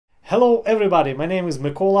Hello everybody, my name is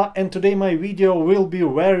Mikola and today my video will be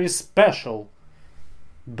very special.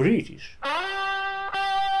 British.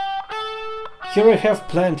 Here I have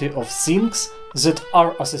plenty of things that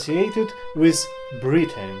are associated with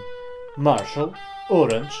Britain. Marshall,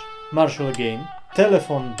 Orange, Marshall again,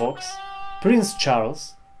 telephone box, Prince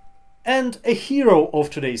Charles, and a hero of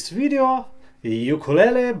today's video,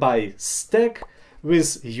 Ukulele by Stagg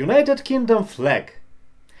with United Kingdom flag.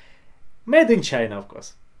 Made in China, of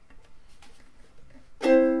course.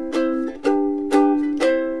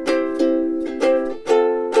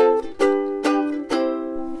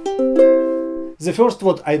 The first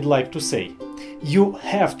what I'd like to say. You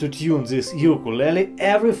have to tune this ukulele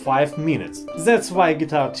every 5 minutes. That's why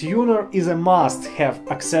guitar tuner is a must-have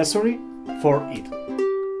accessory for it.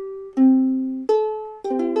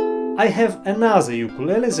 I have another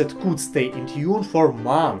ukulele that could stay in tune for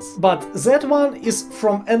months, but that one is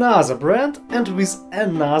from another brand and with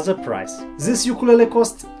another price. This ukulele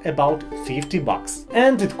costs about 50 bucks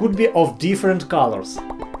and it could be of different colors.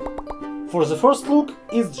 For the first look,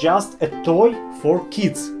 it's just a toy for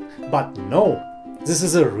kids, but no, this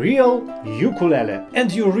is a real ukulele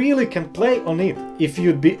and you really can play on it if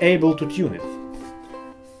you'd be able to tune it.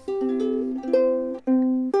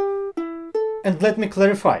 And let me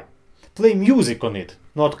clarify. Play music on it,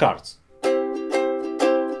 not cards.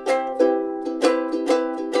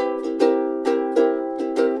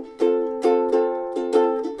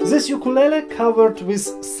 This ukulele covered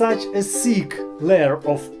with such a thick layer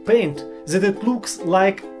of paint that it looks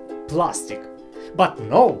like plastic. But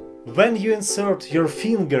no, when you insert your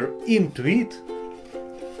finger into it,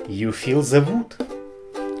 you feel the wood.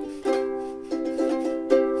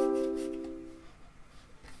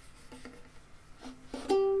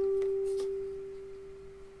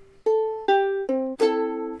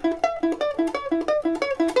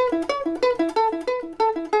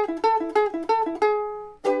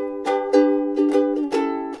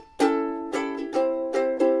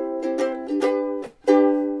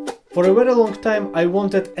 For a very long time I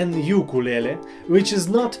wanted an ukulele, which is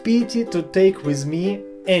not pity to take with me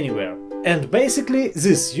anywhere. And basically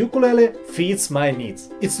this ukulele fits my needs.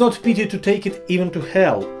 It's not pity to take it even to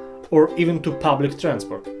hell or even to public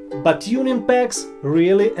transport. But tuning pegs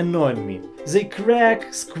really annoy me. They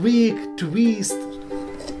crack, squeak, twist.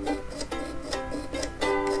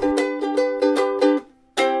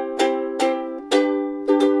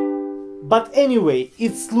 But anyway,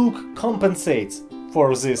 its look compensates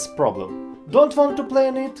for this problem. Don't want to play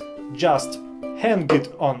on it? Just hang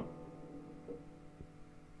it on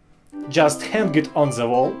the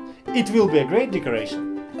wall. It will be a great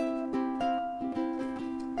decoration.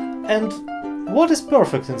 And what is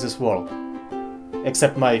perfect in this world?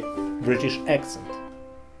 Except my British accent.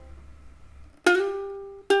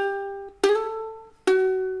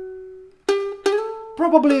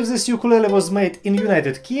 Probably if this ukulele was made in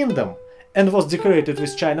United Kingdom and was decorated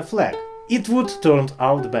with China flag, it would turn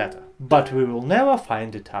out better, but we will never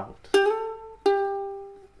find it out.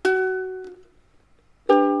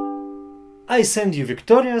 I send you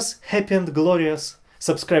victorious, happy and glorious.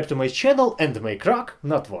 Subscribe to my channel and make rock,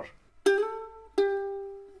 not war.